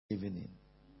living in.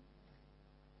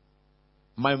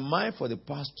 My mind for the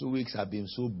past 2 weeks have been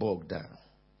so bogged down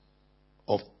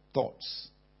of thoughts.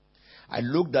 I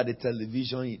looked at the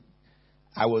television.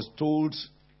 I was told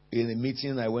in a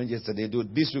meeting I went yesterday,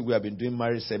 this week we have been doing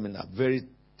marriage seminar, very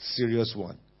serious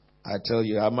one. I tell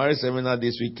you, our marriage seminar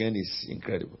this weekend is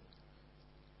incredible.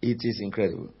 It is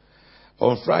incredible.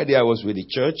 On Friday, I was with the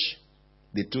church.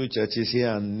 The two churches here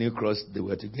and New Cross, they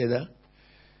were together.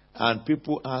 And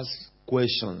people asked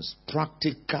questions,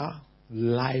 practical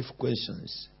life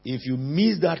questions. If you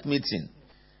miss that meeting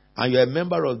and you're a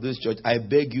member of this church, I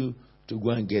beg you to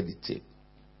go and get the tape.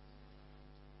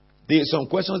 Some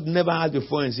questions never asked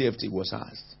before in CFT was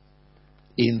asked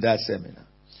in that seminar.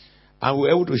 And we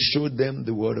were able to show them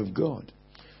the Word of God.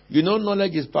 You know,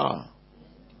 knowledge is power.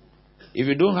 If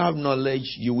you don't have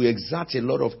knowledge, you will exert a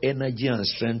lot of energy and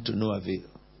strength to no avail.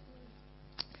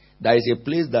 There is a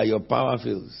place that your power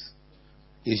fills.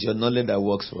 It's your knowledge that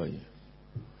works for you.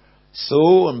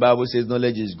 So, when the Bible says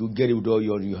knowledge is good, get it with all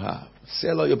you have.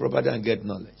 Sell all your property and get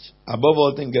knowledge. Above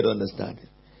all things, get understanding.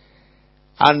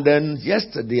 And then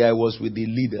yesterday I was with the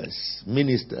leaders,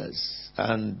 ministers,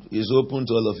 and it's open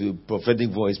to all of you,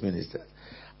 prophetic voice ministers.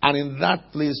 And in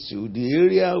that place too, the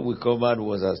area we covered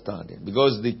was astounding.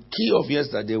 Because the key of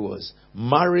yesterday was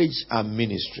marriage and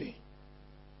ministry.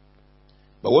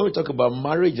 But when we talk about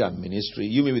marriage and ministry,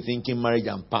 you may be thinking marriage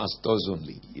and pastors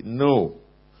only. No.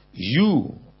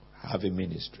 You have a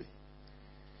ministry.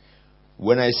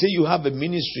 When I say you have a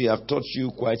ministry, I've taught you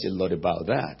quite a lot about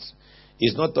that.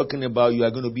 It's not talking about you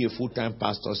are going to be a full-time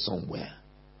pastor somewhere.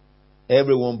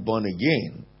 Everyone born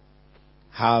again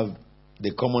have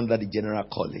they come under the general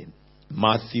calling.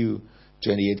 Matthew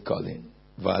 28 calling,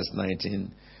 verse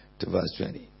 19 to verse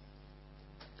 20.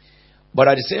 But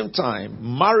at the same time,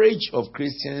 marriage of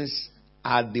Christians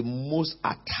are the most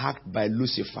attacked by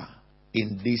Lucifer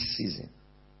in this season.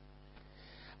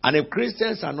 And if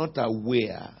Christians are not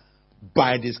aware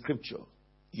by the scripture,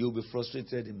 you'll be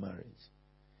frustrated in marriage.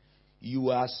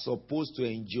 You are supposed to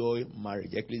enjoy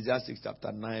marriage. Ecclesiastes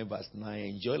chapter 9 verse 9.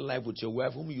 Enjoy life with your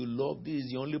wife whom you love. This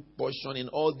is the only portion in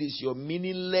all this, your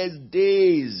meaningless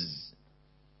days.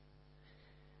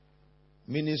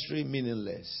 Ministry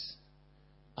meaningless.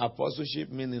 Apostleship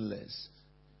meaningless.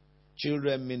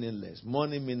 Children meaningless.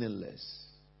 Money meaningless.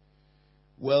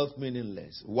 Wealth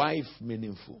meaningless. Wife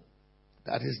meaningful.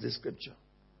 That is the scripture.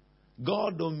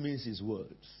 God don't miss his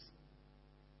words.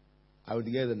 Are we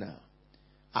together now?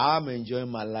 I'm enjoying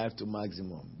my life to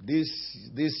maximum. This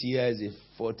year is the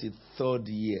 43rd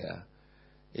year.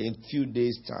 In a few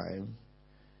days' time.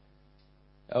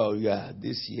 Oh yeah,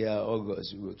 this year,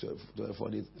 August,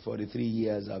 43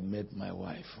 years I've met my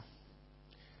wife.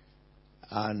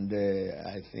 And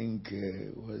I think,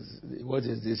 what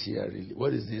is this year really?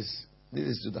 What is this? This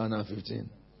is 2015.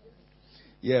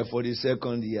 Yeah, for the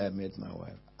second year I met my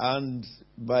wife. And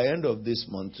by end of this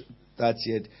month,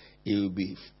 30th, it will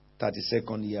be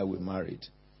 32nd year we married.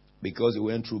 Because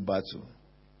we went through battle.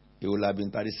 It will have been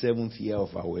 37th year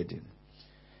of our wedding.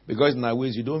 Because in our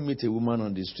ways, you don't meet a woman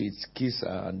on the streets, kiss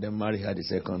her, and then marry her the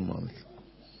second month.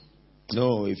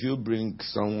 No, if you bring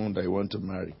someone that you want to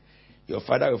marry, your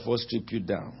father will first strip you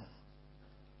down.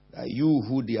 You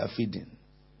who they are feeding,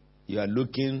 you are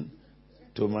looking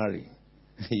to marry.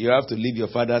 You have to leave your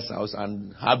father's house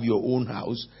and have your own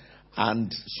house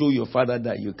and show your father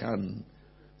that you can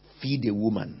feed a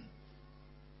woman.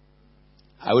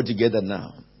 Are we together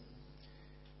now?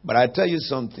 But I tell you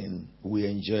something, we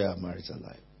enjoy our marital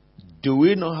life. Do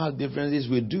we not have differences?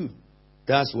 We do.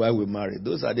 That's why we marry.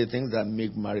 Those are the things that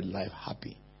make married life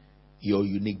happy. Your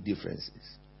unique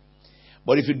differences.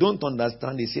 But if you don't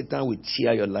understand it, Satan will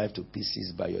tear your life to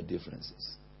pieces by your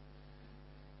differences.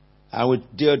 I will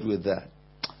deal with that.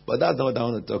 But that's not what I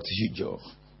want to talk to you, Joe.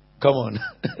 Come on.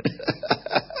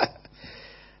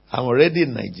 I'm already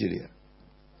in Nigeria.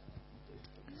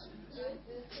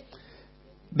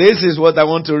 This is what I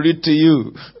want to read to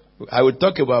you. I will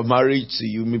talk about marriage to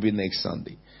you maybe next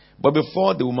Sunday. But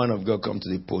before the woman of God come to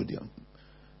the podium,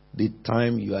 the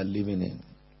time you are living in.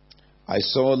 I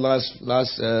saw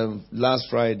last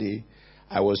Friday,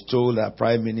 I was told that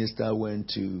Prime Minister went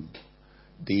to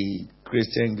the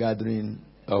Christian gathering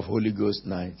of Holy Ghost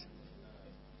night.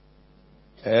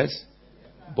 Yes?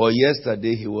 But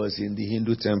yesterday he was in the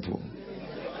Hindu temple.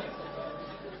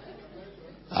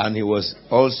 And he was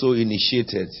also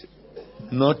initiated,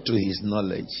 not to his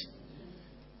knowledge,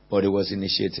 but he was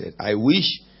initiated. I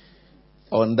wish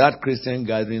on that Christian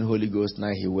gathering Holy Ghost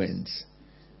night he went.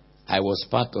 I was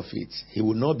part of it. He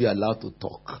would not be allowed to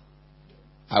talk.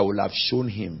 I would have shown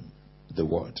him the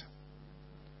word.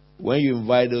 When you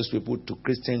invite those people to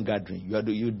Christian gathering,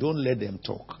 you don't let them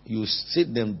talk. You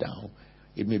sit them down.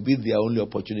 It may be their only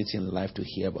opportunity in life to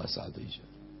hear about salvation.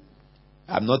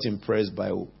 I'm not impressed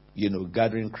by,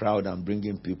 gathering crowd and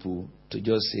bringing people to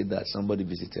just say that somebody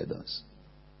visited us.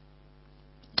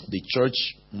 The church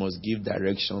must give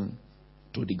direction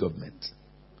to the government.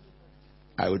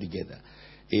 I would get that.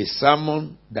 A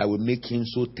sermon that will make him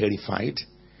so terrified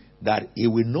that he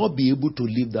will not be able to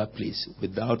leave that place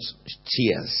without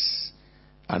tears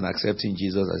and accepting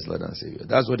Jesus as Lord and Savior.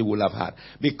 That's what he would have had.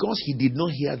 Because he did not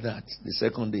hear that the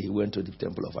second day he went to the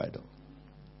temple of idol.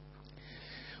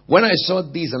 When I saw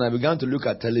this and I began to look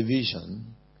at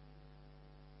television,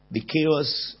 the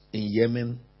chaos in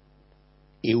Yemen,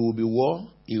 it will be war,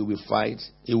 it will be fight,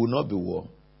 it will not be war,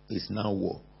 it's now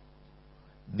war.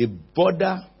 The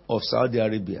border of Saudi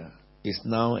Arabia is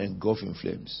now engulfed in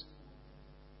flames.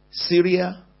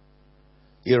 Syria,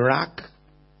 Iraq,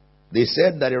 they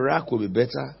said that Iraq will be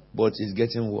better, but it's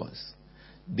getting worse.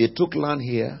 They took land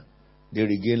here, they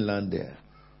regained land there.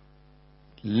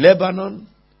 Lebanon,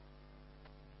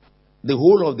 the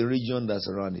whole of the region that's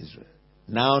around Israel.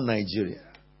 Now Nigeria.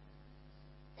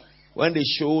 When they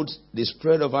showed the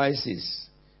spread of ISIS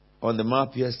on the map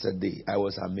yesterday, I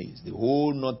was amazed. The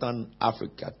whole northern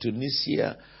Africa,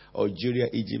 Tunisia, Algeria,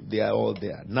 Egypt, they are all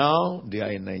there. Now they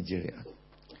are in Nigeria.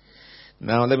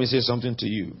 Now let me say something to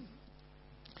you.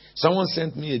 Someone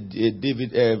sent me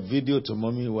a video to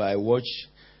mommy where I watched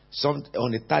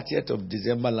on the 30th of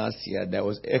December last year, there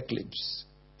was eclipse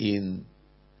in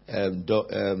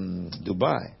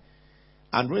Dubai.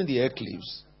 And during the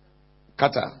eclipse,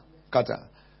 Qatar.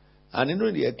 And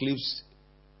during the eclipse,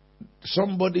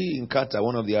 somebody in Qatar,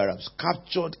 one of the Arabs,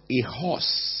 captured a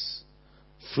horse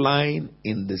flying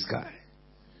in the sky.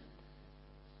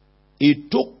 He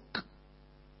took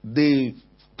the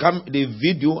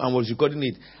video and was recording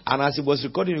it. And as he was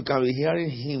recording, you can be hearing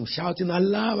him shouting,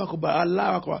 Allah Akbar,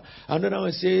 Allah Akbar. And then I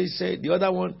would say the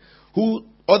other one,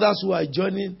 others who are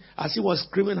joining, as he was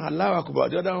screaming, Allah Akbar,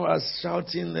 the other one was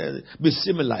shouting,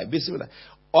 Bismillah.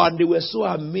 And they were so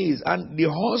amazed. And the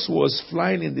horse was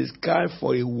flying in the sky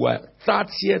for a while.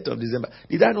 30th of December.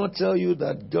 Did I not tell you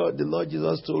that God, the Lord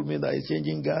Jesus told me that He's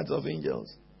changing guards of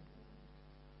angels?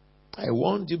 I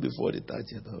warned you before the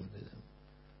 30th of December.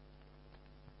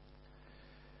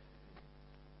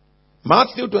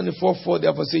 Matthew 24:4,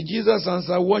 therefore say, Jesus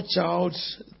answered, watch out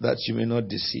that you may not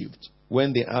deceive.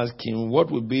 When they asked him,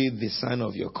 what will be the sign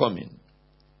of your coming?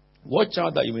 Watch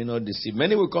out that you may not deceive.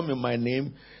 Many will come in my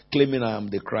name, claiming I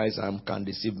am the Christ, I can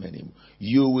deceive many.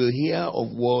 You will hear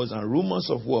of wars and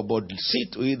rumors of war, but see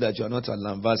to it that you are not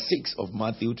alarmed. Verse 6 of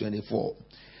Matthew 24.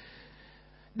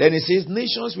 Then it says,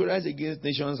 nations will rise against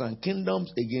nations and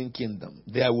kingdoms against kingdoms.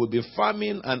 There will be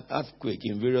famine and earthquake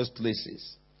in various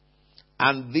places.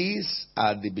 And these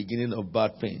are the beginning of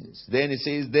bad pains. Then it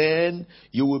says, then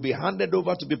you will be handed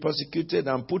over to be persecuted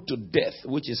and put to death,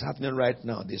 which is happening right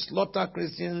now. They slaughter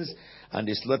Christians and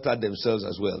they slaughter themselves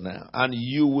as well now. And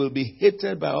you will be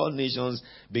hated by all nations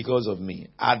because of me.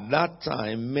 At that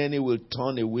time, many will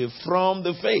turn away from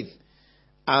the faith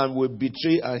and will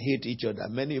betray and hate each other.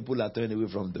 Many people are turning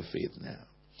away from the faith now.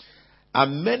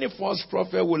 And many false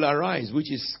prophets will arise,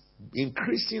 which is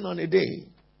increasing on a day,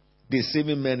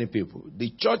 deceiving many people.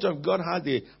 The church of God has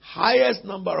the highest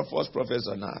number of false prophets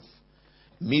on earth.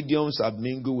 Mediums have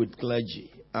mingled with clergy,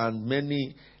 and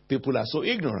many people are so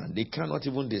ignorant they cannot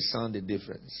even discern the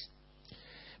difference.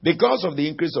 Because of the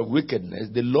increase of wickedness,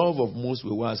 the love of most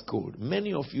will wax cold.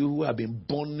 Many of you who have been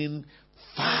burning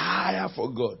fire for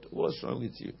God, what's wrong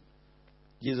with you?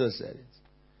 Jesus said it.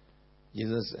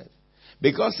 Jesus said,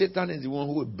 because Satan is the one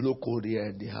who will blow cold air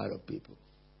in the heart of people.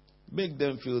 Make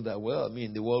them feel that,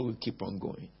 the world will keep on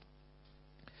going.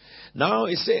 Now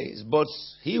it says, but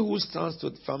he who stands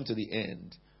firm to the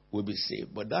end will be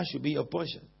saved. But that should be your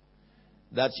portion.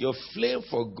 That your flame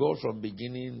for God from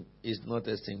beginning is not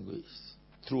extinguished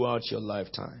throughout your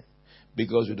lifetime.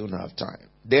 Because we don't have time.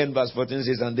 Then verse 14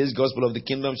 says, and this gospel of the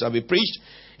kingdom shall be preached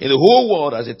in the whole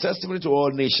world as a testimony to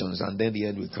all nations. And then the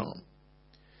end will come.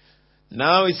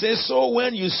 Now it says, so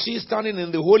when you see standing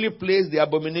in the holy place the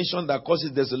abomination that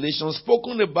causes desolation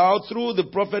spoken about through the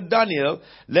prophet Daniel,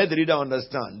 let the reader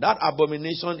understand. That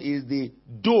abomination is the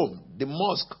dome, the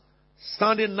mosque,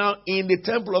 standing now in the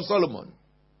temple of Solomon.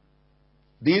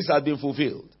 This has been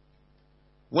fulfilled.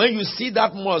 When you see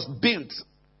that mosque built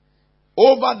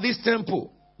over this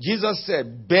temple, Jesus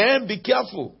said, Ben, be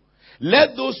careful.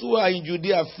 Let those who are in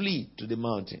Judea flee to the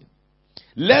mountain.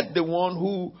 Let the one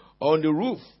who on the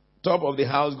roof top of the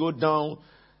house go down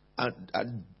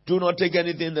and do not take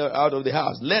anything out of the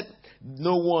house. Let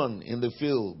no one in the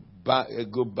field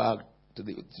go back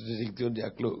to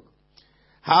their cloak.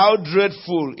 How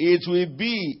dreadful it will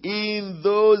be in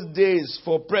those days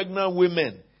for pregnant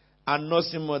women and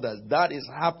nursing mothers. That is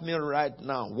happening right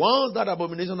now. Once that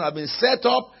abomination has been set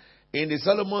up in the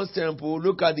Solomon's temple,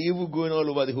 look at the evil going all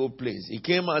over the whole place. It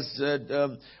came as,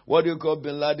 what do you call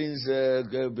Bin Laden's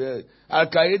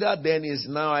Al-Qaeda, then is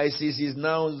now ISIS, is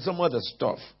now some other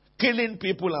stuff. Killing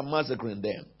people and massacring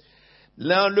them.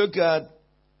 Now look at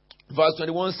verse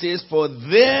 21 says, for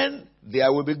then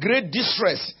there will be great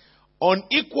distress,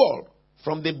 unequal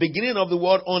from the beginning of the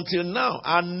world until now,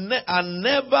 and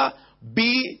never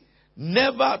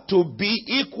to be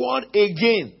equaled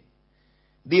again.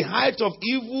 The height of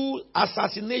evil,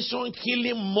 assassination,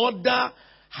 killing, murder,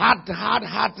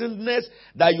 hard-heartedness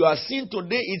that you are seeing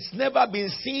today, it's never been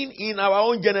seen in our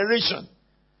own generation.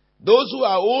 Those who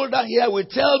are older here will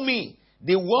tell me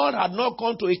the world had not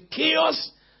come to a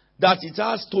chaos that it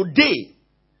has today,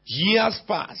 years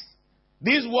past.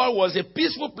 This world was a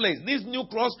peaceful place. This new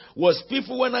cross was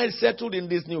peaceful when I settled in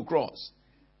this new cross.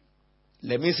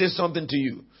 Let me say something to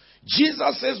you.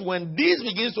 Jesus says when this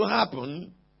begins to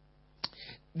happen,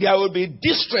 there will be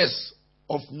distress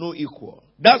of no equal.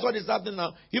 That's what is happening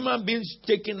now. Human beings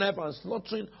taking knife and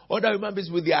slaughtering other human beings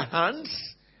with their hands,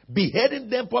 beheading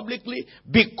them publicly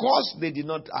because they did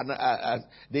not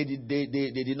they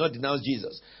did not denounce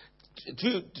Jesus.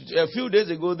 A few days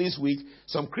ago this week,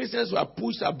 some Christians were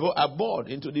pushed aboard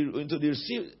into the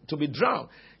sea to be drowned.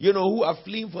 You know, who are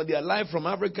fleeing for their life from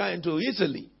Africa into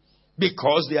Italy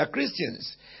because they are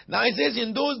Christians. Now it says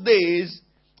in those days,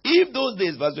 if those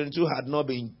days, verse 22, had not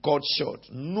been cut short,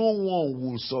 no one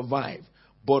will survive.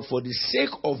 But for the sake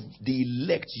of the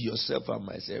elect, yourself and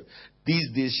myself,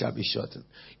 these days shall be shortened.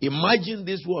 Imagine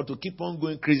this world to keep on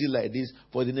going crazy like this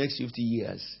for the next 50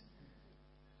 years.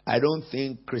 I don't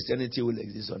think Christianity will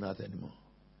exist on earth anymore.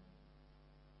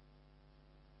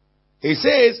 He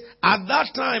says, at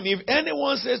that time, if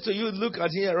anyone says to you, look at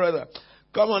here, rather,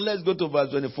 come on, let's go to verse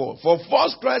 24. For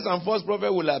false Christ and false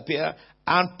prophet will appear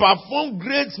and perform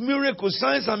great miracles,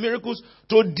 signs and miracles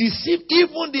to deceive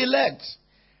even the elect.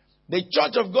 The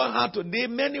church of God has today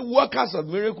many workers of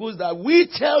miracles that we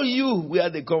tell you where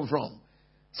they come from.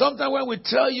 Sometimes when we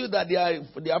tell you that they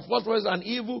are false prophets and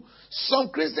evil, some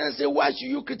Christians say, why should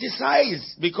you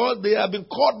criticize? Because they have been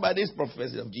caught by this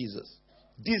prophecy of Jesus.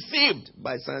 Deceived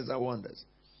by signs and wonders.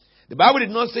 The Bible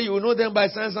did not say you will know them by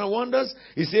signs and wonders.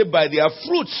 It said by their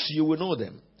fruits you will know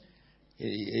them.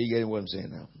 You get what I'm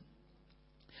saying now?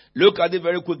 Look at it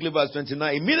very quickly, verse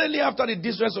 29. Immediately after the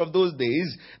distress of those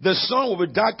days, the sun will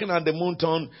be darkened and the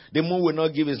moon will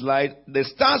not give its light. The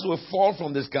stars will fall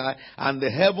from the sky and the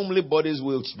heavenly bodies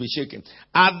will be shaken.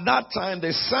 At that time,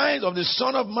 the signs of the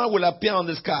Son of Man will appear on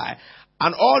the sky,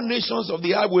 and all nations of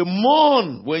the earth will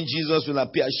mourn when Jesus will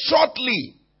appear.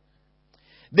 Shortly,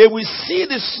 they will see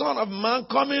the Son of Man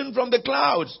coming from the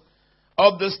clouds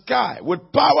of the sky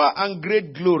with power and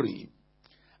great glory.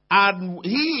 And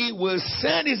he will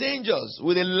send his angels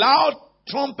with a loud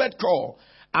trumpet call,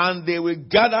 and they will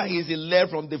gather his elect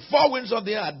from the four winds of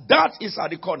the earth. That is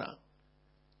at the corner.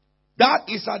 That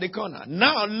is at the corner.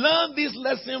 Now learn this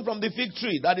lesson from the fig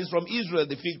tree. That is from Israel,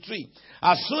 the fig tree.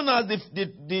 As soon as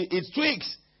its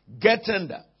twigs get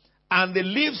tender and the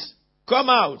leaves come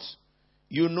out,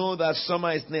 you know that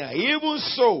summer is near. Even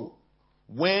so,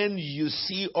 when you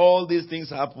see all these things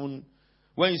happen,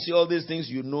 when you see all these things,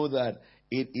 you know that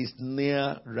it is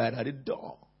near, right at the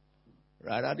door.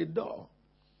 Right at the door.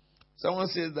 Someone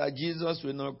says that Jesus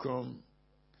will not come.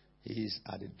 He is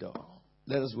at the door.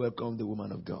 Let us welcome the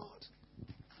woman of God.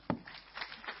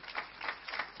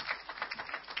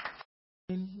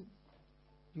 You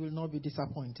will not be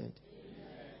disappointed.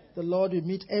 The Lord will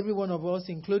meet every one of us,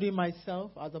 including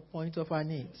myself, at the point of our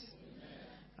needs.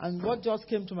 And what just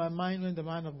came to my mind when the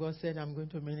man of God said, I'm going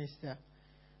to minister,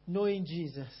 knowing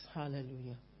Jesus.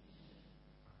 Hallelujah.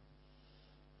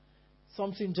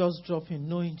 Something just dropped in,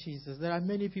 knowing Jesus. There are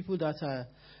many people that are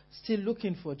still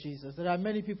looking for Jesus. There are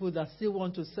many people that still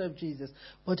want to serve Jesus,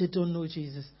 but they don't know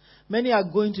Jesus. Many are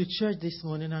going to church this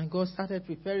morning, and God started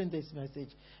preparing this message.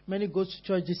 Many go to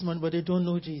church this morning, but they don't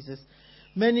know Jesus.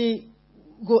 Many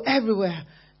go everywhere.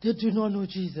 They do not know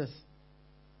Jesus.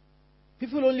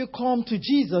 People only come to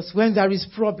Jesus when there is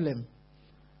problem.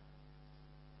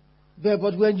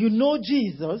 But when you know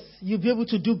Jesus, you'll be able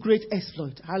to do great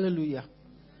exploit. Hallelujah.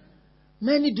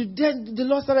 Many do. Then the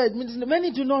Lord started admitting,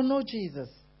 many do not know Jesus.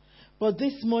 But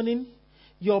this morning,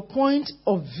 your point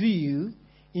of view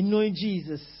in knowing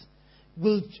Jesus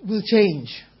will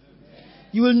change.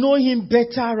 You will know him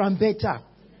better and better.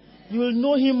 You will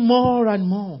know him more and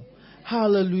more.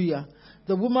 Hallelujah.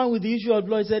 The woman with the issue of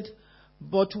blood said,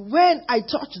 but when I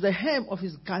touched the hem of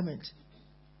his garment,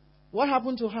 what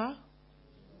happened to her?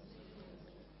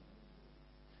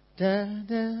 Da,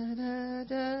 da, da,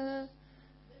 da.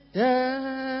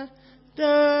 Da,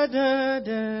 da, da,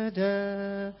 da,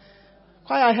 da.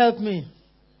 Choir, help me.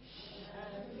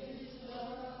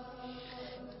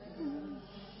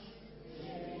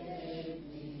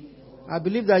 I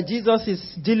believe that Jesus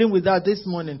is dealing with that this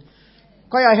morning.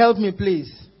 Choir, help me, please.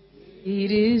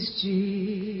 It is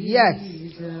Jesus. Yes.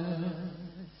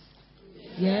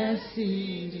 Yes,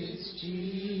 it is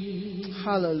Jesus.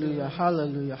 Hallelujah,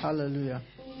 hallelujah, hallelujah.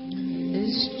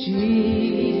 It's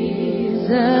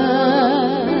Jesus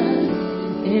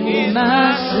in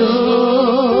my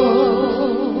soul.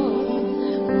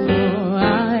 For I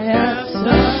have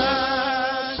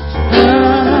touched the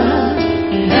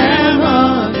hem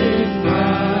of His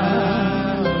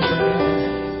garment,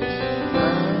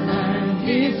 and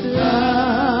His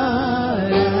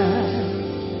blood has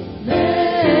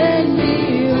made me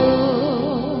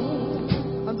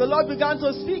whole. And the Lord began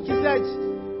to speak. He said,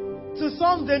 to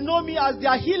some, they know me as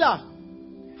their healer.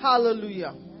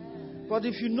 Hallelujah. But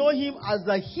if you know Him as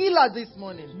the healer this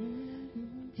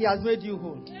morning, He has made you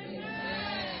whole.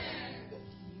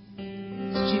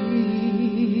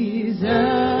 Jesus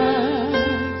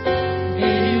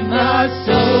in my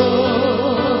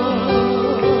soul.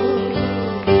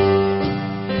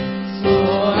 So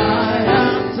I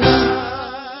have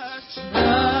touched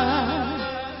the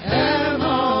hem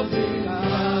of His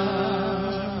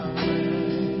garment,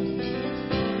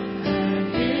 and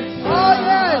His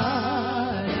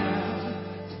blood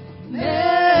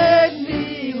made me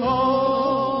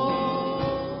whole.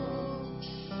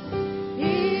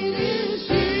 It is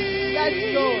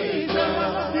Jesus.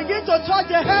 Begin to touch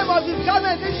the hem of His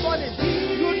garment this morning.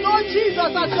 You know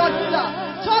Jesus as your healer.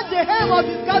 Touch the hem of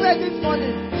His garment this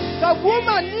morning. The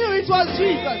woman knew it was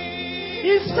Jesus.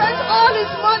 He spent all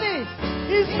his money.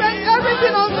 He spent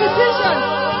everything on physicians.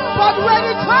 But when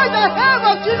he touched the hem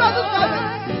of Jesus' garment,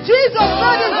 Jesus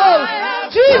made him whole.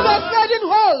 Jesus made him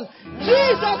whole.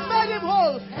 Jesus made him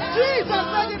whole. Jesus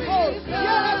made him whole.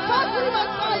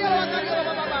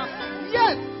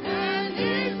 Yes.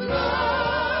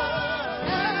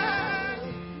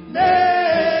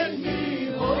 Made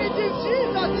me whole. It is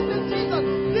Jesus. It is Jesus.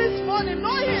 This morning,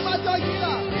 know Him as your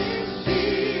healer.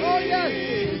 Oh yes.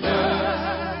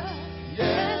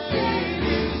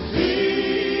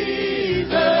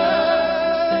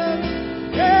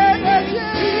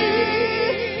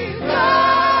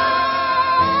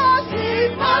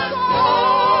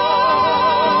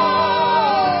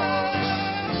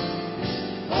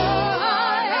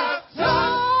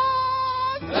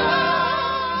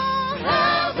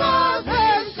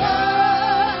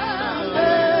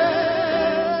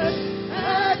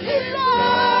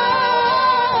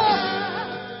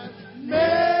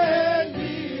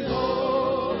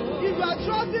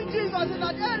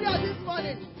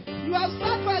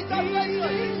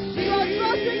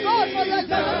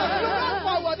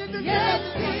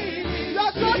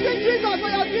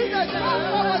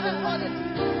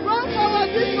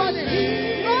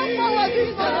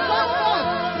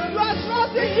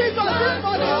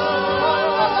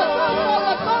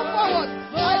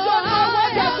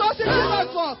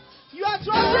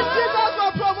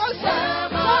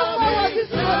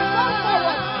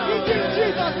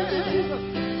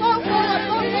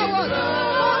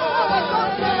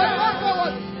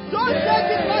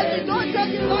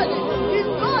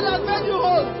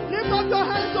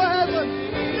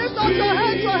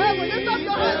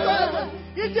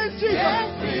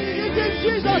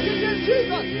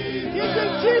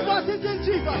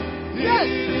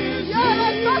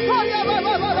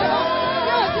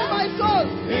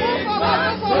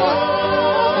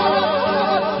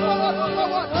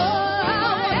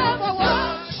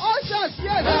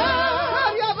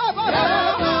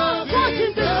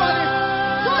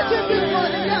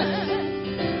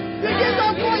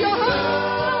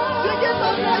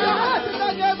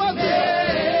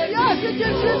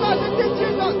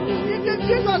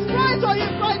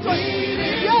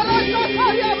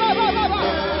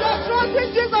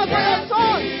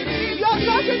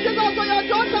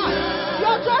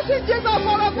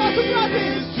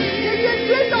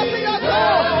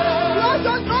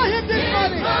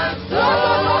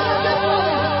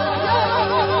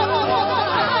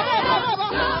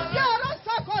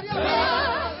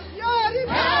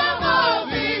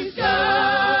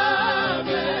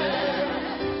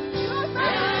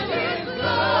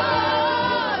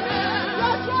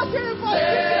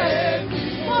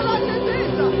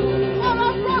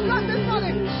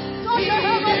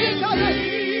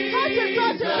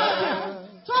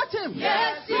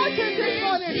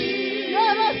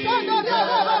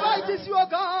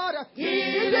 It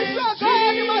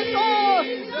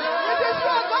is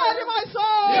your God in my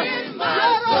soul.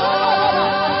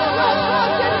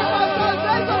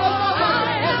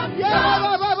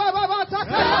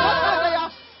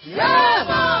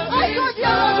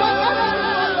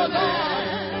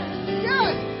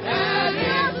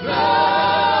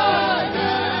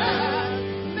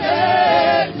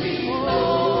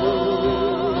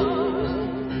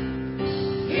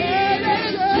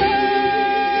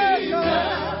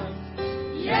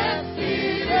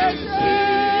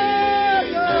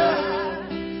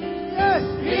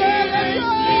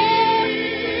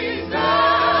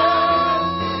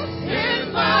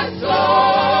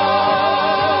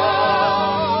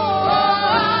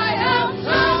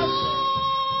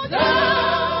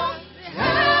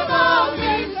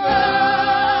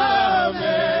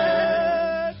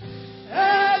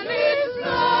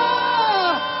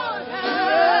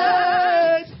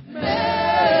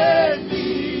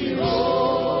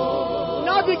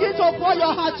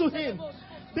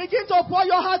 Begin to pour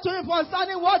your heart to Him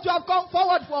concerning what you have come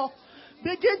forward for.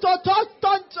 Begin to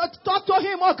talk to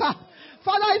Him, oh God.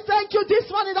 Father, I thank you this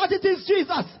morning that it is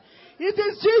Jesus. It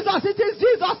is Jesus. It is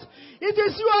Jesus. It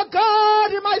is you, oh God,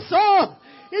 in my soul.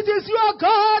 It is you, oh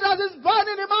God, that is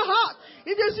burning in my heart.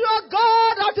 It is you, oh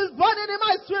God, that is burning in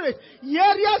my spirit. The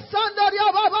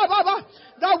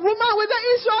woman with the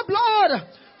issue of blood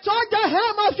touched the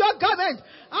hem of your garment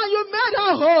and you made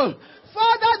her whole.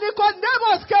 Father,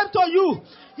 Nicodemus came to you.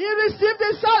 He received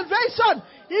his salvation,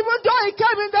 even though he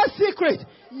came in the secret.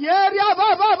 Mary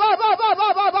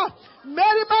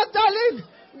Magdalene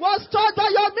was taught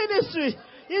by your ministry.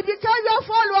 He became your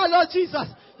follower, Lord Jesus.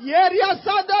 And then he has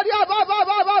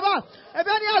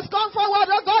come forward,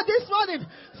 oh God, this morning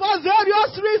for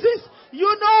various reasons.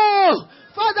 You know.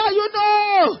 Father, you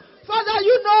know. Father,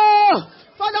 you know.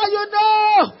 Father, you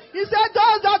know. He said,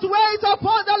 those that wait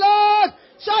upon the Lord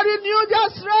shall renew their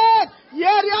strength.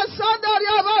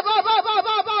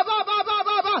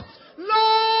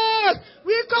 Lord,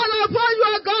 we call upon you,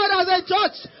 O God, as a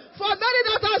church. For many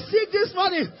that are sick this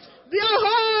morning, they are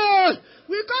whole.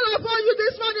 We call upon you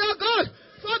this morning, O God.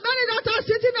 For many that are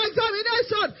sitting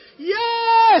examination,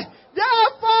 they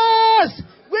are passed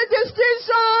with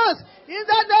distinctions. In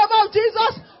the name of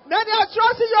Jesus, many are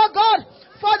trusting your God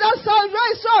for the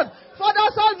salvation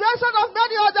of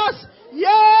many others. They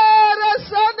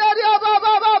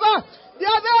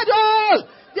are made whole.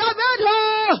 They are made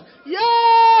whole.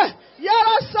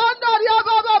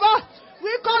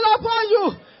 We call upon you.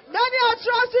 Many are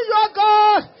trusting your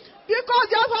God because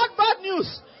they have had bad news.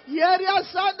 Your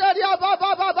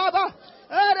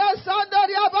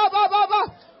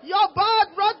bad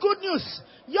brought good news.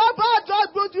 Your bad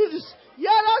brought good news.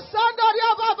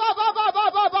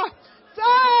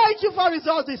 Thank you for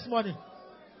results this morning.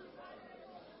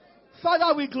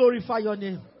 Father, we glorify your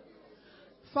name.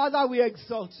 Father, we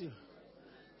exalt you.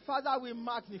 Father, we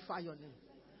magnify your name.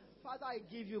 Father, I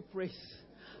give you praise.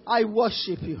 I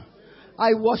worship you.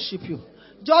 I worship you.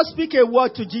 Just speak a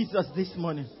word to Jesus this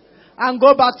morning and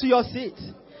go back to your seat.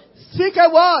 Speak a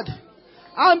word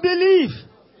and believe.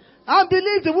 And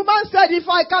believe. The woman said, if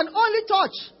I can only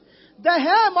touch the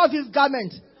hem of his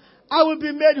garment, I will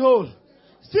be made whole.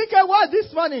 Speak a word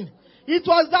this morning. It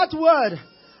was that word.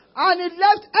 And it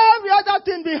left every other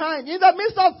thing behind. In the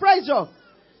midst of pressure,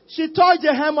 she touched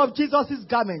the hem of Jesus'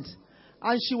 garment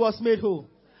and she was made whole.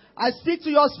 I speak to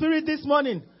your spirit this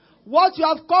morning. What you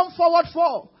have come forward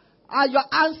for, and your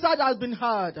answer has been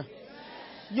heard.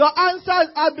 Your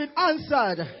answers have been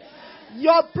answered.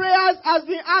 Your prayers has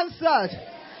been answered.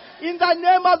 In the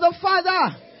name of the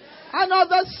Father, and of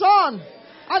the Son,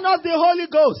 and of the Holy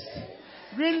Ghost.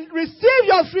 Receive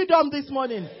your freedom this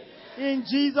morning. In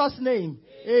Jesus' name.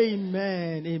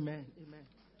 Amen. Amen. Amen.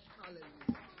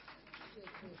 Hallelujah.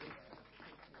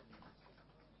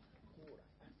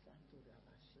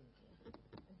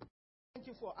 Thank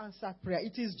you for answered prayer.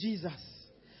 It is Jesus.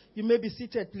 You may be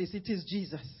seated, please. It is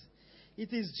Jesus.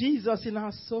 It is Jesus in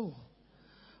our soul.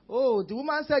 Oh, the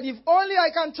woman said, if only I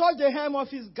can touch the hem of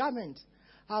his garment,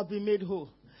 I'll be made whole.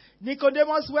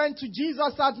 Nicodemus went to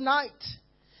Jesus at night.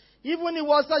 Even he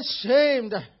was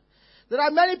ashamed. There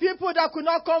are many people that could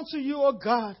not come to you, oh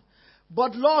God.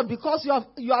 But Lord, because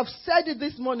you have said it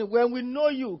this morning, when we know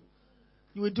you,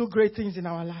 you will do great things in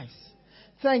our lives.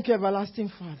 Thank you, everlasting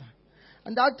Father.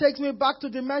 And that takes me back to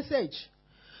the message.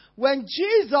 When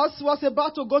Jesus was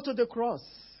about to go to the cross,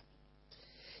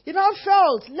 he now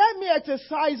felt, let me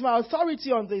exercise my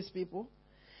authority on these people.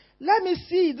 Let me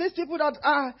see these people that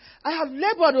I have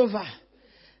labored over.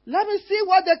 Let me see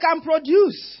what they can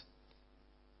produce.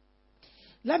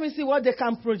 Let me see what they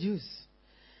can produce.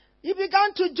 He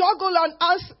began to juggle and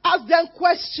ask them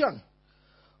questions.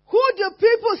 Who do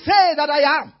people say that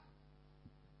I am?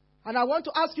 And I want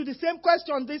to ask you the same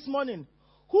question this morning.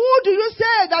 Who do you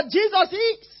say that Jesus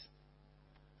is?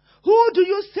 Who do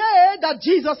you say that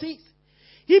Jesus is?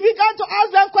 He began to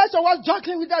ask them questions, was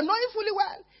joking with them, knowing fully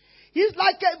well. He's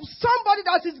like somebody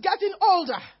that is getting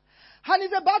older and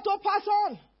is about to pass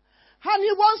on. And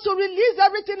he wants to release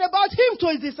everything about him to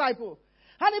his disciple.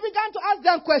 And he began to ask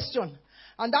them questions.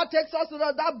 And that takes us to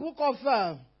that book of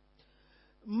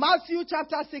Matthew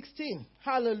chapter 16.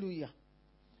 Hallelujah.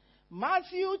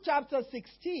 Matthew chapter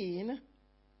 16.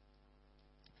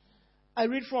 I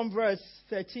read from verse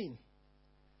 13.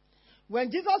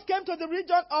 When Jesus came to the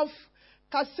region of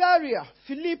Caesarea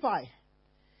Philippi,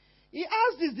 he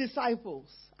asked his disciples,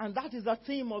 and that is the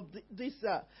theme of this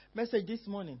message this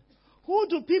morning. Who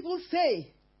do people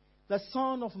say the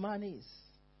Son of Man is?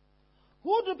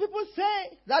 Who do people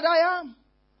say that I am?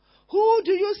 Who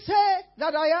do you say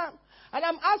that I am? And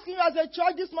I'm asking you as a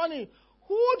church this morning,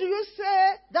 who do you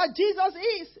say that Jesus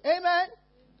is? Amen.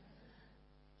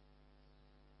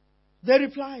 They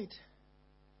replied.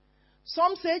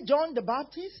 Some say John the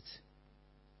Baptist.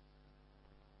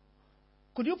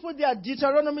 Could you put there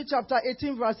Deuteronomy chapter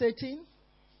 18 verse 18?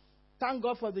 Thank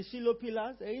God for the Shiloh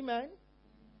pillars. Amen.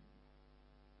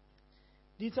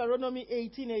 Deuteronomy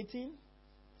 18:18.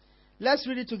 Let's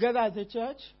read it together as a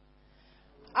church.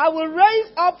 I will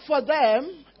raise up for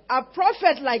them a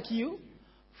prophet like you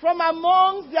from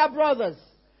among their brothers.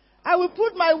 I will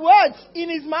put my words in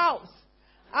his mouth,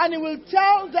 and he will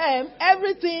tell them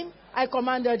everything I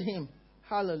commanded him.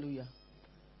 Hallelujah.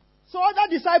 So other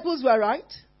disciples were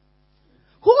right.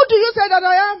 Who do you say that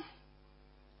I am?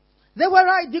 They were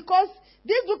right because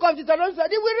this book of Deuteronomy said,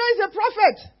 he will raise a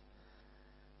prophet.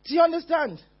 Do you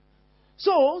understand?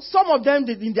 So some of them,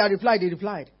 in their reply, they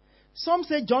replied. Some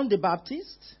say John the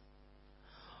Baptist.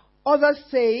 Others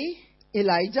say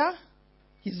Elijah.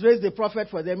 He's raised a prophet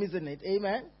for them, isn't it?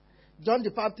 Amen. John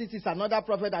the Baptist is another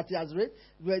prophet that he has raised.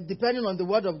 Depending on the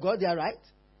word of God, they are right.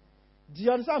 Do you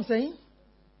understand what I'm saying?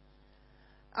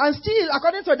 And still,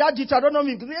 according to that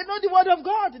Deuteronomy, they know the word of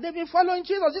God. They've been following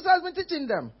Jesus. Jesus has been teaching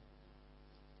them.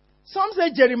 Some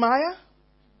say Jeremiah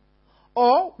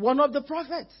or one of the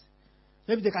prophets.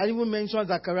 Maybe they can even mention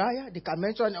Zechariah. They can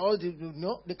mention all the,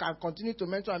 they can continue to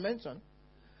mention.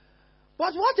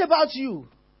 But what about you?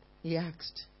 He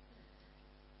asked.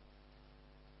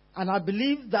 And I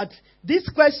believe that this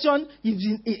question,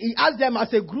 he asked them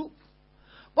as a group.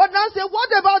 But now say, what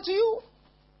about you?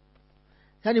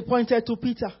 Then he pointed to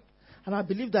Peter. And I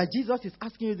believe that Jesus is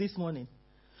asking you this morning,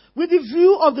 with the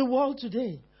view of the world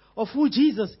today, of who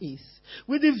Jesus is,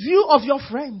 with the view of your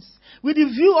friends, with the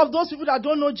view of those people that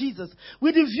don't know Jesus,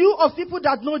 with the view of people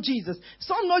that know Jesus.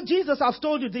 Some know Jesus, I've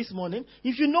told you this morning.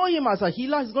 If you know him as a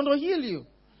healer, he's going to heal you.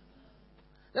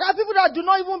 There are people that do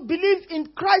not even believe in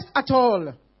Christ at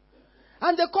all.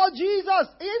 And they call Jesus.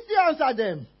 He answered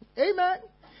them. Amen.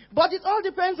 But it all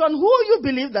depends on who you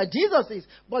believe that Jesus is.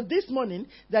 But this morning,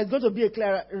 there's going to be a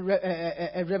clear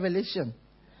revelation.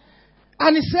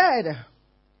 And he said,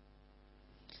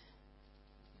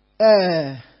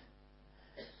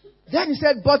 then he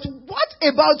said, but what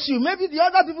about you? Maybe the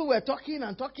other people were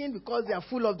talking because they are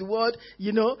full of the word.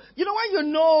 You know when you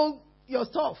know your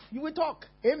stuff, you will talk.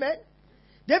 Amen.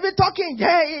 They'll be talking.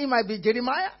 Yeah, it might be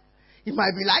Jeremiah. It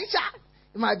might be Elisha.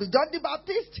 It might be John the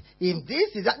Baptist. If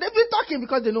this is that. They've been talking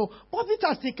because they know. But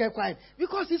Peter still kept quiet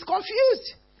because he's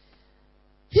confused.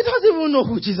 He doesn't even know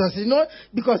who Jesus is.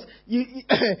 Because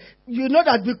you know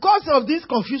that because of this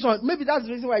confusion, maybe that's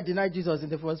the reason why he denied Jesus in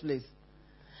the first place.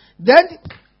 Then,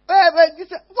 he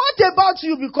said, what about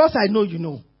you? Because I know you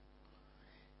know.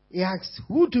 He asked,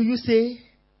 who do you say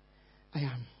I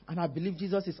am? And I believe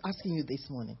Jesus is asking you this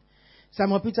morning.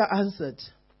 Simon Peter answered,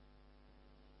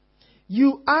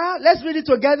 you are, let's read it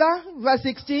together, verse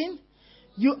 16.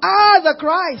 You are the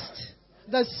Christ,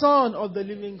 the Son of the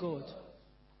living God.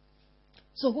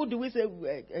 So who do we say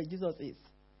Jesus is?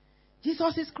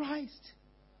 Jesus is Christ.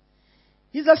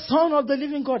 He's the Son of the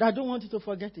living God. I don't want you to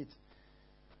forget it.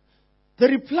 The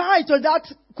reply to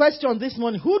that question this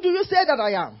morning, who do you say that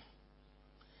I am?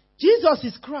 Jesus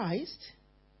is Christ.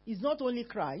 He's not only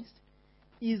Christ.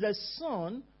 He's the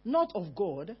Son, not of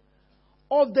God,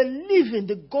 of the living,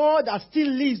 the God that still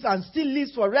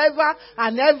lives forever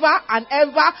and ever and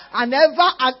ever and ever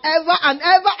and ever and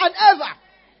ever and ever.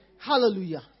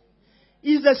 Hallelujah.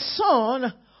 He's the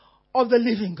Son of the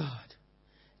living God.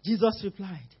 Jesus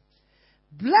replied,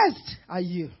 blessed are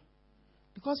you,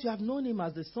 because you have known him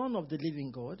as the Son of the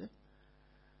living God.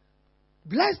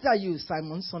 Blessed are you,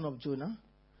 Simon, son of Jonah,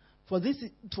 for this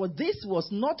was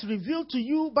not revealed to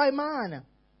you by man,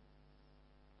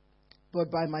 but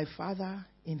by my Father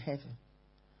in heaven.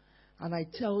 And I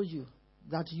tell you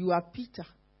that you are Peter,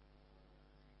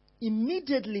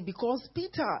 immediately, because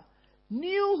Peter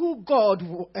knew who God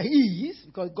is,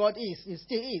 because God is, he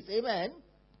still is, amen,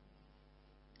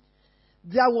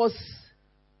 there was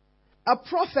a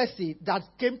prophecy that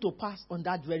came to pass on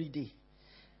that very day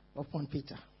upon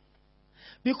Peter.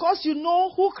 Because you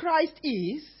know who Christ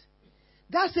is,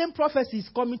 that same prophecy is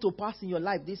coming to pass in your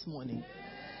life this morning.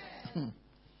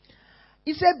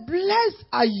 He said, blessed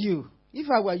are you. If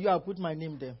I were you, I'll put my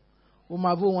name there.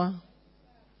 Umavoa.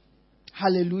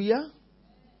 Hallelujah.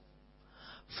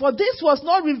 For this was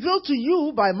not revealed to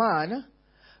you by man,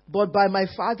 but by my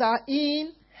Father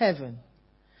in heaven.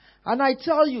 And I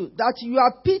tell you that you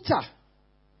are Peter.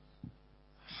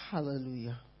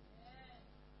 Hallelujah.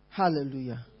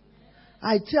 Hallelujah.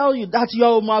 I tell you that you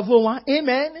are Umavoa.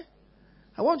 Amen.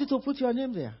 I want you to put your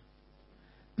name there.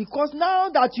 Because now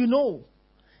that you know,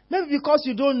 maybe because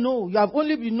you don't know, you have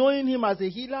only been knowing him as a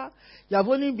healer, you have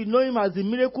only been knowing him as a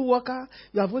miracle worker,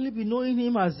 you have only been knowing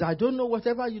him as, I don't know,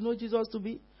 whatever you know Jesus to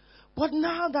be. But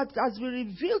now that has been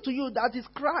revealed to you that is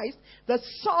Christ, the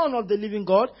Son of the living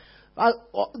God,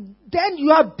 then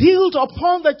you are built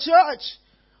upon the church,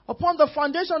 upon the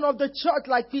foundation of the church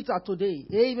like Peter today.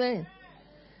 Amen.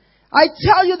 I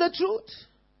tell you the truth,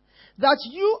 that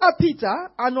you are Peter,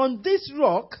 and on this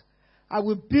rock I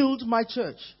will build my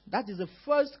church. That is the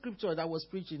first scripture that was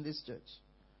preached in this church.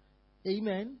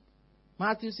 Amen.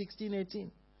 Matthew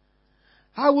 16:18.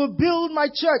 I will build my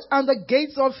church, and the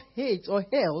gates of hate or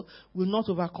hell will not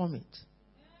overcome it.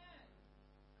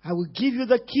 I will give you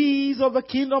the keys of the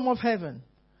kingdom of heaven.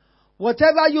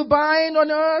 Whatever you bind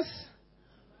on earth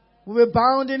will be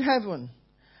bound in heaven.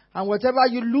 And whatever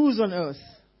you lose on earth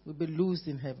will be loosed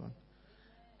in heaven.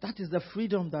 That is the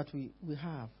freedom that we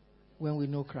have when we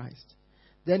know Christ.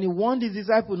 Then he warned his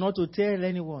disciples not to tell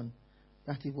anyone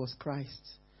that it was Christ.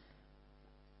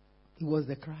 It was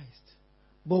the Christ.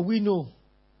 But we know.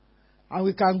 And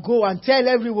we can go and tell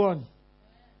everyone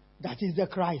that is the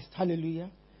Christ.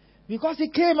 Hallelujah. Because he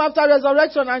came after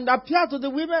resurrection and appeared to the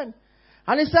women.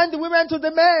 And he sent the women to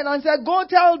the men and said, go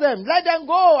tell them. Let them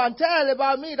go and tell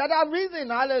about me that I've risen.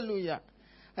 Hallelujah.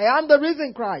 I am the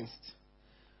risen Christ.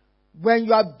 When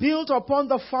you are built upon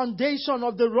the foundation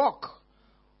of the rock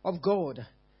of God,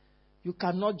 you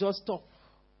cannot just stop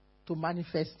to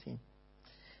manifest him.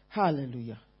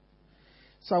 Hallelujah.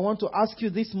 So I want to ask you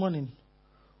this morning,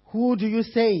 who do you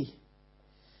say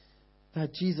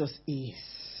that Jesus is?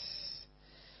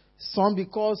 Some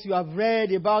because you have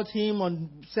read about him on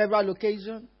several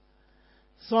occasions.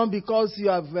 Some because you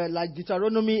have, like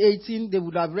Deuteronomy 18, they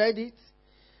would have read it.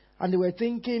 And they were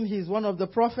thinking he's one of the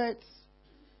prophets.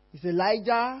 He's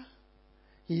Elijah.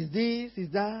 He's this, he's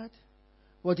that.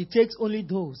 But it takes only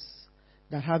those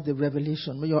that have the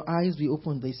revelation. May your eyes be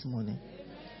opened this morning.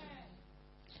 Amen.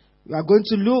 We are going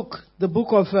to look the book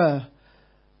of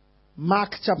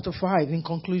Mark chapter 5 in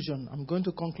conclusion. I'm going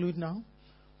to conclude now.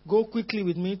 Go quickly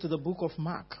with me to the book of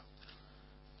Mark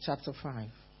chapter 5.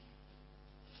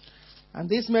 And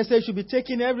this message should be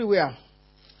taken everywhere.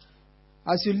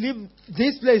 As you leave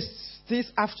this place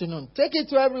this afternoon, take it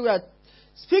to everywhere.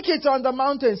 Speak it on the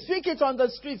mountains. Speak it on the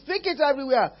streets. Speak it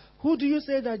everywhere. Who do you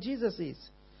say that Jesus is?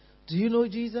 Do you know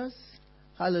Jesus?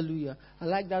 Hallelujah. I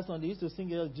like that song. They used to sing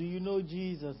it. Do you know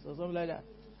Jesus? Or something like that.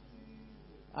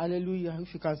 Hallelujah.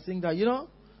 If you can sing that. You know?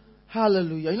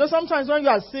 Hallelujah. You know, sometimes when you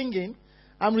are singing,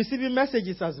 I'm receiving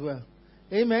messages as well.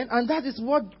 Amen. And that is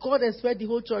what God expects the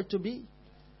whole church to be.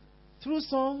 Through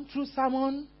song, through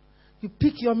sermon, you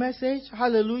pick your message.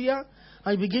 Hallelujah.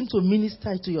 And you begin to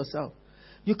minister to yourself.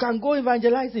 You can go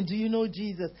evangelizing. Do you know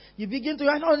Jesus? You begin to,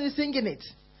 you're not only singing it.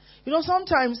 You know,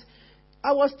 sometimes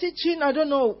I was teaching, I don't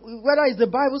know whether it's the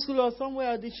Bible school or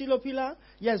somewhere, the Shiloh Pillar.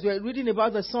 Yes, we're reading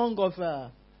about the song of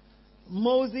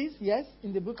Moses, yes,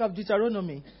 in the book of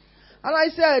Deuteronomy. And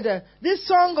I said, this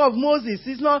song of Moses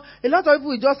is not, a lot of people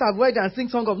will just avoid and sing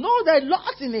song of, no, there's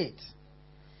lots in it.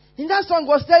 In that song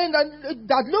was telling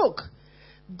that look,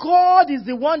 God is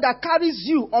the one that carries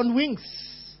you on wings.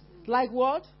 Like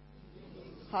what?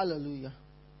 Hallelujah.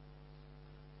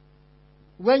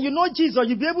 When you know Jesus,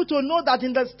 you'll be able to know that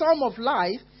in the storm of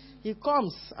life, he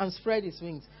comes and spreads his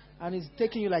wings. And he's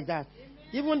taking you like that.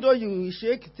 Even though you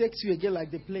shake, it takes you again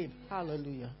like the plane.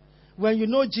 Hallelujah. When you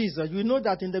know Jesus, you know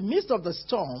that in the midst of the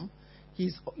storm,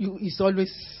 he's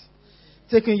always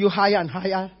taking you higher and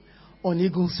higher on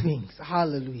eagle's wings.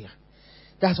 Hallelujah.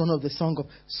 That's one of the songs of.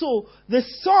 So, the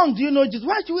song, do you know Jesus?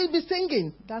 Why should we be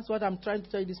singing? That's what I'm trying to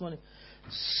tell you this morning.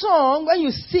 Song, when you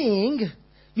sing,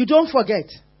 you don't forget.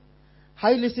 How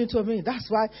you listening to me? That's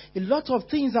why a lot of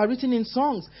things are written in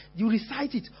songs. You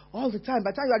recite it all the time.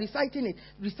 By the time you are reciting it,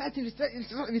 reciting,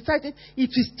 it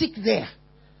will stick there.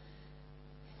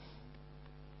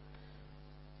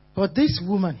 But this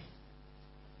woman,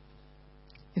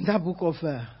 in that book of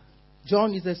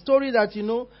John, is a story that,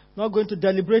 not going to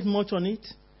deliberate much on it.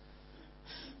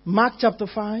 Mark chapter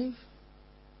 5,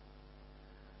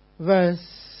 verse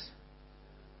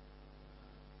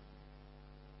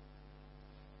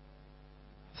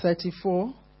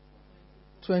 34,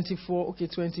 24,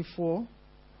 24.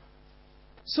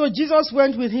 So Jesus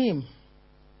went with him.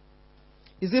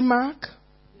 Is it Mark?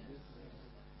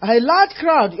 A large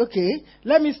crowd. Okay,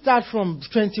 let me start from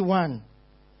 21.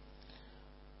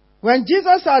 When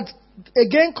Jesus had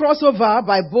again crossed over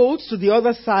by boat to the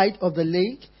other side of the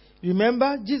lake,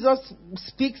 remember, Jesus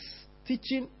speaks,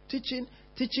 teaching.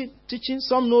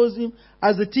 Some knows him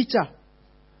as the teacher.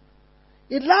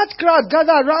 A large crowd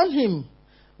gathered around him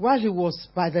while he was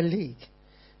by the lake.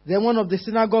 Then one of the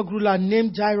synagogue rulers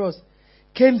named Jairus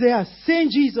came there, seeing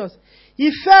Jesus.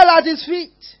 He fell at his feet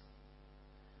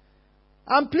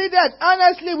and pleaded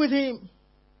earnestly with him.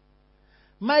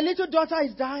 My little daughter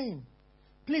is dying.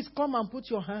 Please come and put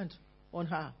your hand on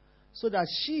her so that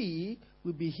she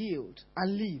will be healed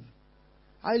and live.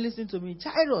 Are you listening to me?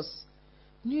 Jairus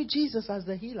knew Jesus as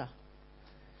the healer.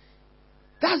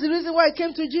 That's the reason why he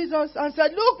came to Jesus and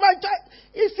said, look, my child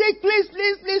is sick.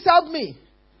 Please help me.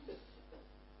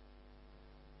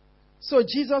 So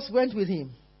Jesus went with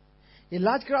him. A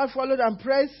large crowd followed and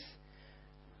pressed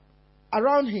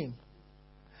around him.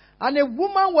 And a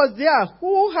woman was there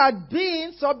who had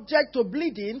been subject to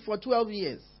bleeding for 12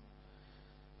 years.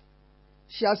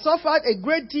 She had suffered a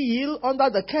great deal under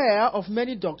the care of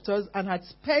many doctors and had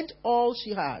spent all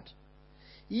she had.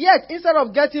 Yet, instead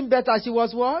of getting better, she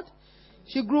was what?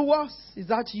 She grew worse. Is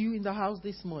that you in the house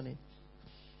this morning?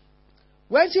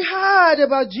 When she heard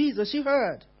about Jesus,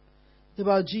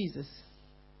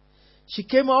 she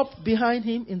came up behind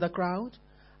him in the crowd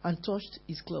and touched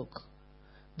his cloak.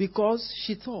 Because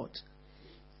she thought,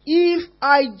 if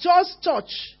I just touch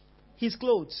his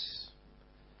clothes.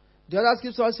 The other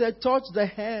scripture said, touch the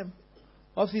hem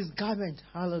of his garment.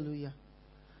 Hallelujah.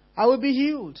 I will be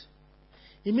healed.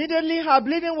 Immediately her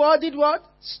bleeding did what?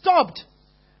 Stopped.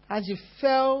 And she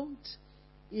felt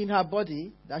in her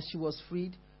body that she was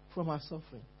freed from her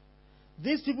suffering.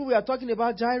 These people we are talking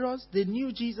about, Jairus, they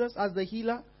knew Jesus as the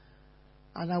healer.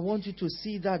 And I want you to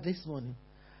see that this morning.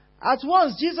 At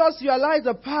once, Jesus realized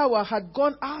the power had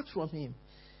gone out from him.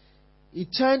 He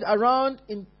turned around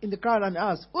in the crowd and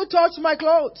asked, who touched my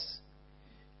clothes?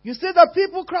 You see the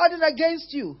people crowding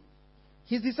against you.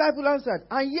 His disciple answered,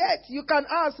 and yet you can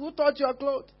ask, who touched your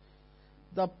clothes?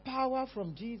 The power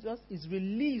from Jesus is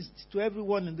released to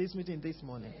everyone in this meeting this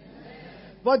morning. Amen.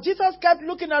 But Jesus kept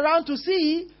looking around to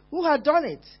see who had done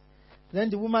it. Then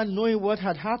the woman, knowing what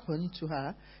had happened to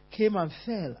her, came and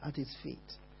fell at his feet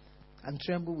and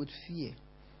trembled with fear,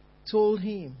 told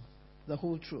him the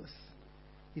whole truth.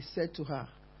 He said to her,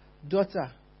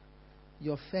 daughter,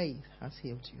 your faith has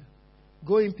healed you.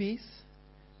 Go in peace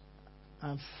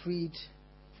and freed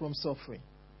from suffering.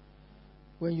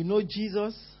 When you know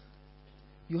Jesus,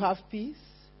 you have peace,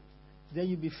 then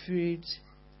you'll be freed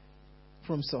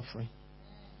from suffering.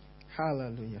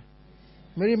 Hallelujah.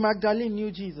 Mary Magdalene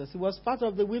knew Jesus. He was part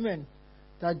of the women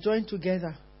that joined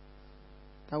together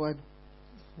that were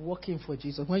working for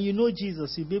Jesus. When you know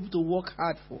Jesus, you'll be able to work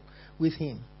hard with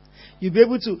him. You'll be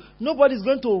able to, nobody's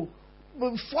going to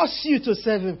force you to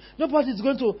serve him. Nobody's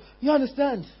going to, you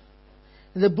understand?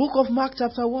 In the book of Mark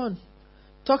chapter 1,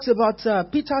 talks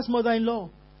about Peter's mother-in-law.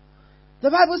 The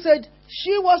Bible said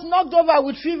she was knocked over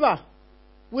with fever,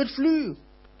 with flu.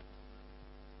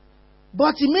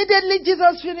 But immediately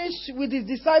Jesus finished with his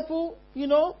disciple,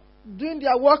 doing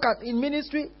their work in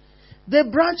ministry. They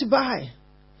branched by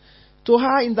to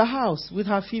her in the house with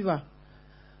her fever.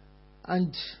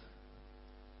 And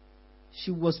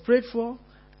she was prayed for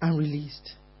and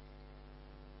released.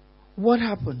 What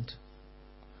happened?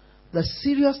 The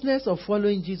seriousness of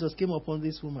following Jesus came upon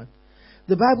this woman.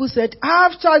 The Bible said,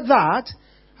 after that,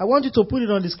 I want you to put it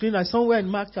on the screen, like somewhere in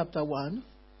Mark chapter 1.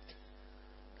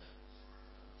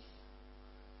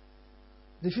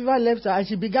 The fever left her and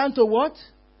she began to what?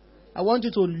 I want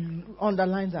you to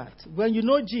underline that. When you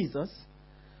know Jesus,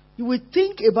 you will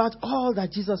think about all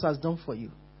that Jesus has done for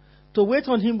you. To wait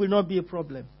on him will not be a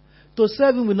problem. To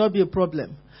serve him will not be a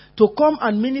problem. To come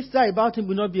and minister about him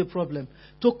will not be a problem.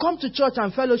 To come to church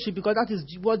and fellowship, because that is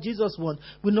what Jesus wants,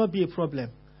 will not be a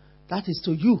problem. That is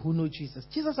to you who know Jesus.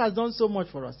 Jesus has done so much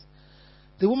for us.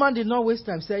 The woman did not waste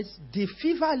time. Said the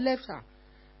fever left her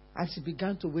and she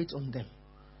began to wait on them.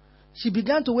 She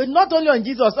began to wait not only on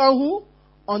Jesus, on who?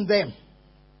 On them.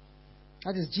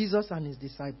 That is Jesus and his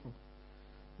disciple.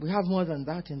 We have more than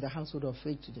that in the household of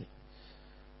faith today.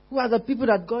 Who are the people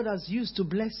that God has used to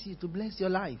bless you, to bless your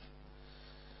life?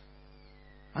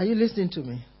 Are you listening to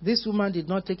me? This woman did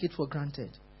not take it for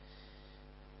granted.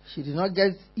 She did not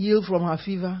get healed from her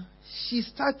fever. She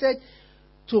started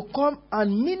to come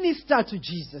and minister to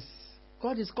Jesus.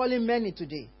 God is calling many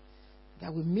today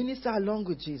that will minister along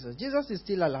with Jesus. Jesus is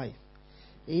still alive.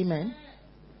 Amen.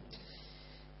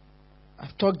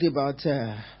 I've talked about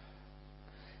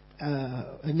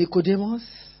Nicodemus.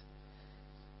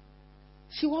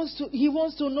 He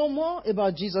wants to know more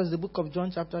about Jesus, the book of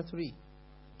John chapter 3.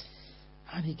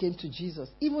 And he came to Jesus,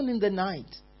 even in the night.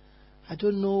 I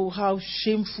don't know how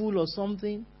shameful or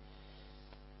something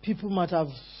people might have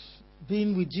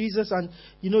been with Jesus. And,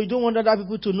 you don't want other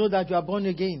people to know that you are born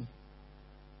again.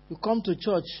 You come to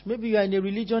church. Maybe you are in a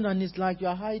religion and it's like you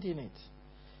are hiding it.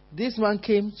 This man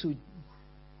came to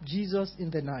Jesus in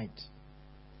the night.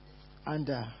 And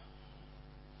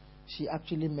she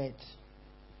actually met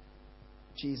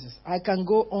Jesus. I can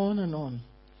go on and on.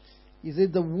 Is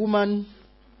it the woman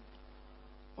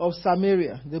of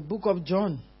Samaria? The book of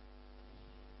John,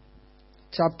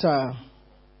 chapter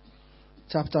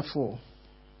 4.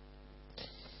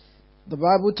 The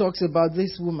Bible talks about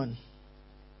this woman.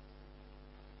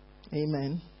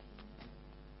 Amen.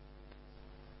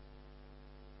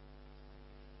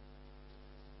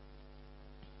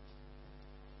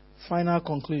 Final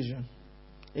conclusion.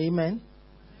 Amen.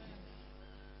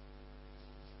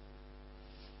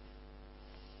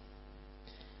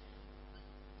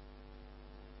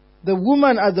 The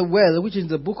woman at the well, which is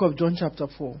the book of John chapter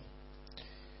 4,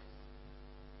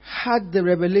 had the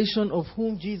revelation of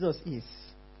whom Jesus is.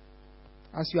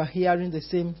 As you are hearing the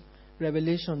same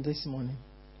revelation this morning.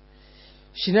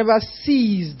 She never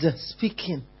ceased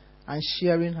speaking and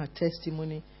sharing her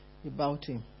testimony about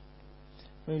him.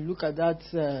 When you look at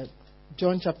that,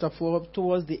 John chapter 4,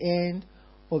 towards the end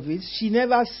of it, she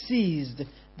never ceased.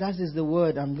 That is the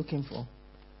word I'm looking for.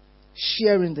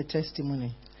 Sharing the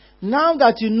testimony. Now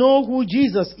that you know who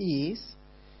Jesus is,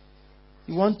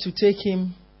 you want to take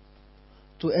him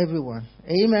to everyone.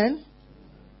 Amen?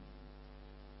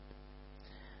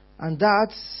 And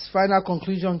that's final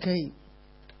conclusion came.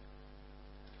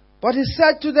 But he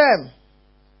said to them,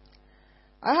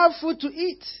 I have food to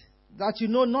eat that you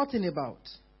know nothing about.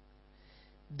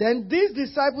 Then these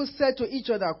disciples said to each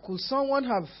other, could someone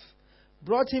have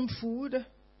brought him food?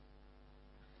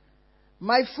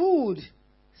 My food,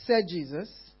 said Jesus,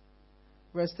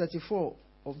 verse 34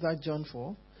 of that John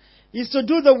 4, is to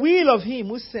do the will of him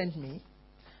who sent me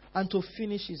and to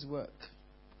finish his work.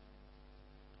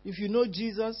 If you know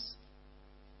Jesus,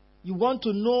 you want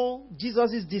to know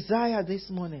Jesus' desire this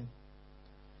morning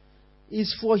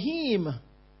is for him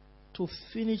to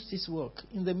finish this work.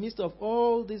 In the midst of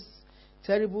all these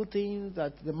terrible things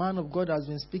that the man of God has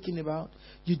been speaking about,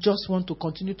 you just want to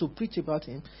continue to preach about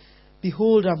him.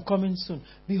 Behold, I'm coming soon.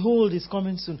 Behold, he's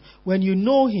coming soon. When you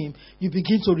know him, you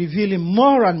begin to reveal him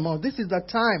more and more. This is the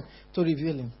time to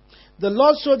reveal him. The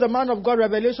Lord showed the man of God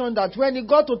revelation that when he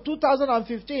got to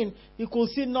 2015, he could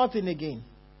see nothing again.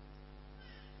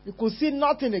 He could see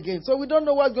nothing again. So we don't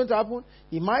know what's going to happen.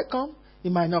 He might come, he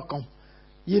might not come.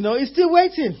 He's still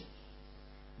waiting.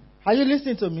 Are you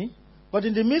listening to me? But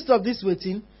in the midst of this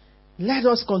waiting, let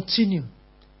us continue.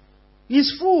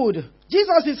 His food.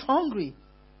 Jesus is hungry.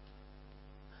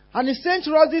 And he's saying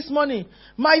to us this morning,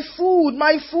 my food,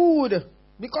 my food.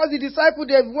 Because the disciples,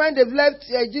 when they've left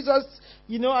Jesus,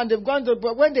 and they've gone to,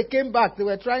 but when they came back, they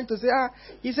were trying to say,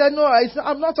 he said, no,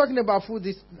 I'm not talking about food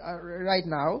right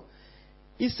now.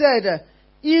 He said,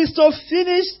 he is to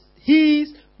finish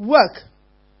his work.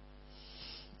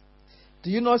 Do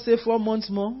you not say 4 months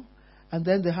more and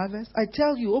then the harvest? I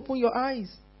tell you, open your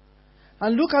eyes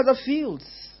and look at the fields.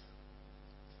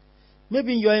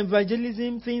 Maybe in your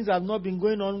evangelism, things have not been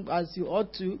going on as you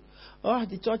ought to.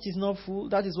 The church is not full.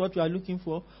 That is what we are looking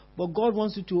for. But God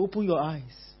wants you to open your eyes.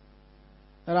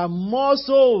 There are more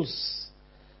souls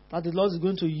that the Lord is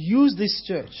going to use this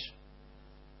church.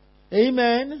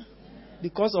 Amen.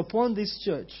 Because upon this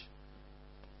church,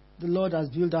 the Lord has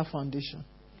built our foundation.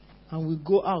 And we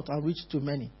go out and reach to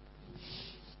many.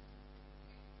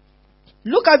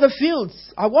 Look at the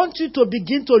fields. I want you to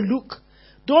begin to look.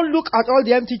 Don't look at all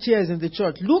the empty chairs in the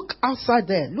church. Look outside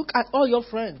there. Look at all your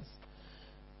friends.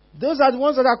 Those are the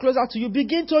ones that are closer to you.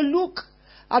 Begin to look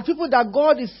at people that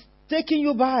God is taking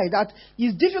you by, that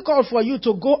is difficult for you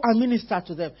to go and minister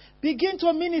to them. Begin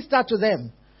to minister to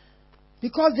them.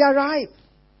 Because they are ripe.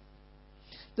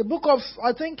 The book of,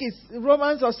 I think it's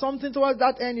Romans or something towards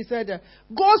that end, he said,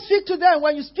 go speak to them.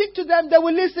 When you speak to them, they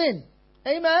will listen.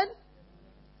 Amen?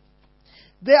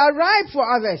 They are ripe for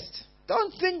harvest.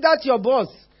 Don't think that's your boss.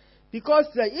 Because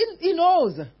he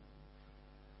knows.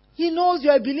 He knows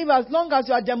you're a believer as long as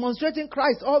you are demonstrating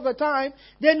Christ all the time.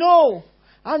 They know.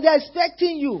 And they're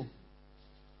expecting you.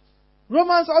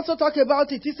 Romans also talk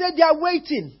about it. He said they are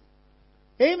waiting.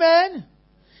 Amen.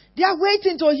 They are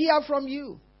waiting to hear from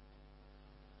you.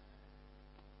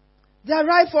 They are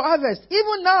ripe for harvest.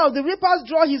 Even now, the reapers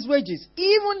draw his wages.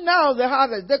 Even now, the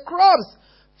harvest, the crops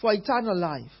for eternal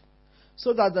life.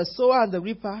 So that the sower and the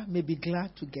reaper may be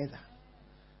glad together.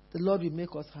 The Lord will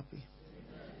make us happy.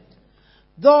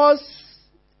 Thus,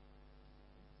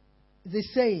 the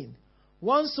saying,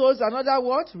 one sows, another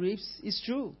what? Reaps, is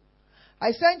true.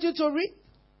 I sent you to reap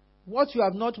what you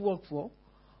have not worked for.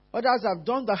 Others have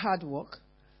done the hard work,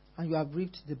 and you have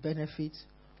reaped the benefit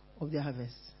of the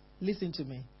harvest. Listen to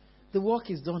me. The work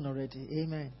is done already.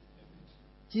 Amen.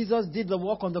 Jesus did the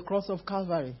work on the cross of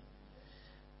Calvary.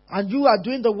 And you are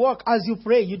doing the work as you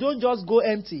pray. You don't just go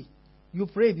empty. You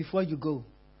pray before you go.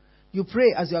 You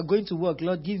pray as you are going to work.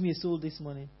 Lord, give me a soul this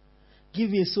morning. Give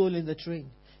me a soul in the train.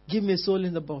 Give me a soul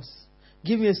in the bus.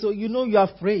 Give me a soul. You know you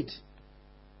have prayed.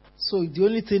 So the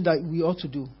only thing that we ought to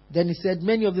do. Then he said,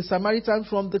 many of the Samaritans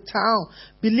from the town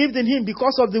believed in him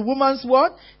because of the woman's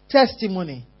what?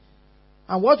 Testimony.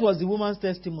 And what was the woman's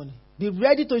testimony? Be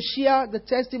ready to share the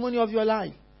testimony of your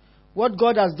life. What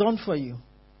God has done for you.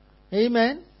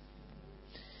 Amen.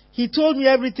 He told me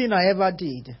everything I ever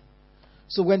did.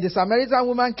 So when the Samaritan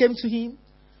woman came to him,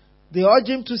 they urged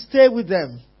him to stay with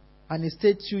them. And he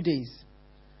stayed 2 days.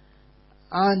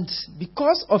 And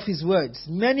because of his words,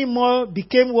 many more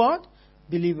became what?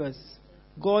 Believers.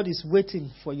 God is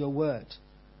waiting for your word.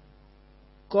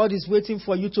 God is waiting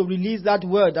for you to release that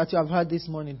word that you have heard this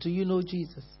morning. Do you know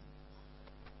Jesus?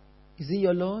 Is he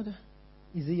your Lord?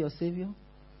 Is he your Savior?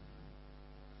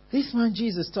 This man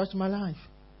Jesus touched my life.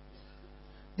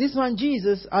 This man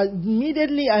Jesus,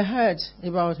 immediately I heard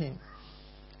about him.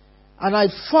 And I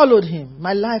followed him.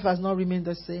 My life has not remained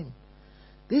the same.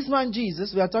 This man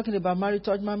Jesus, we are talking about marriage,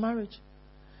 touched my marriage.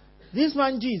 This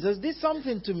man Jesus did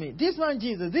something to me. This man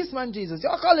Jesus. You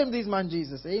call him this man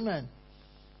Jesus. Amen.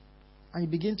 And you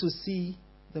begin to see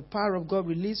the power of God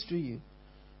released through you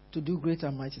to do great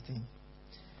and mighty things.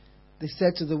 They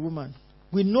said to the woman,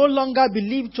 we no longer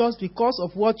believe just because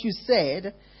of what you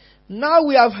said. Now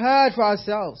we have heard for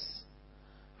ourselves.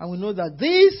 And we know that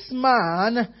this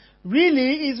man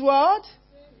really is what?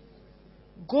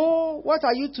 Go, what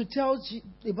are you to tell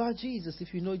about Jesus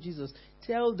if you know Jesus?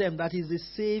 Tell them that he's the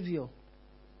Savior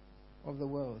of the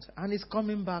world. And he's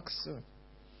coming back soon.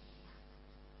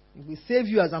 He will save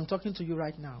you as I'm talking to you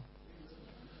right now.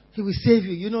 He will save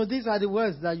you. You know, these are the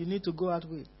words that you need to go out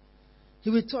with. He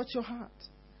will touch your heart.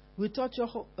 He will touch your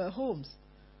homes.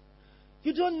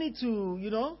 You don't need to,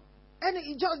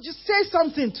 just say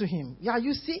something to him. Yeah,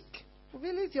 you sick?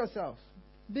 Release yourself.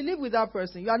 Believe with that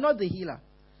person. You are not the healer.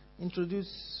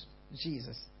 Introduce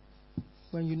Jesus.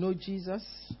 When you know Jesus,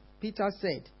 Peter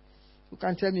said, you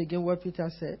can tell me again what Peter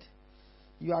said.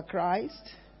 You are Christ,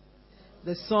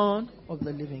 the Son of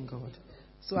the living God.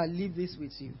 So I leave this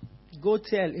with you. Go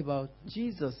tell about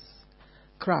Jesus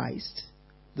Christ,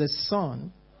 the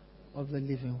Son of the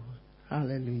living one.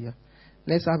 Hallelujah.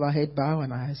 Let's have our head bowed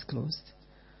and our eyes closed.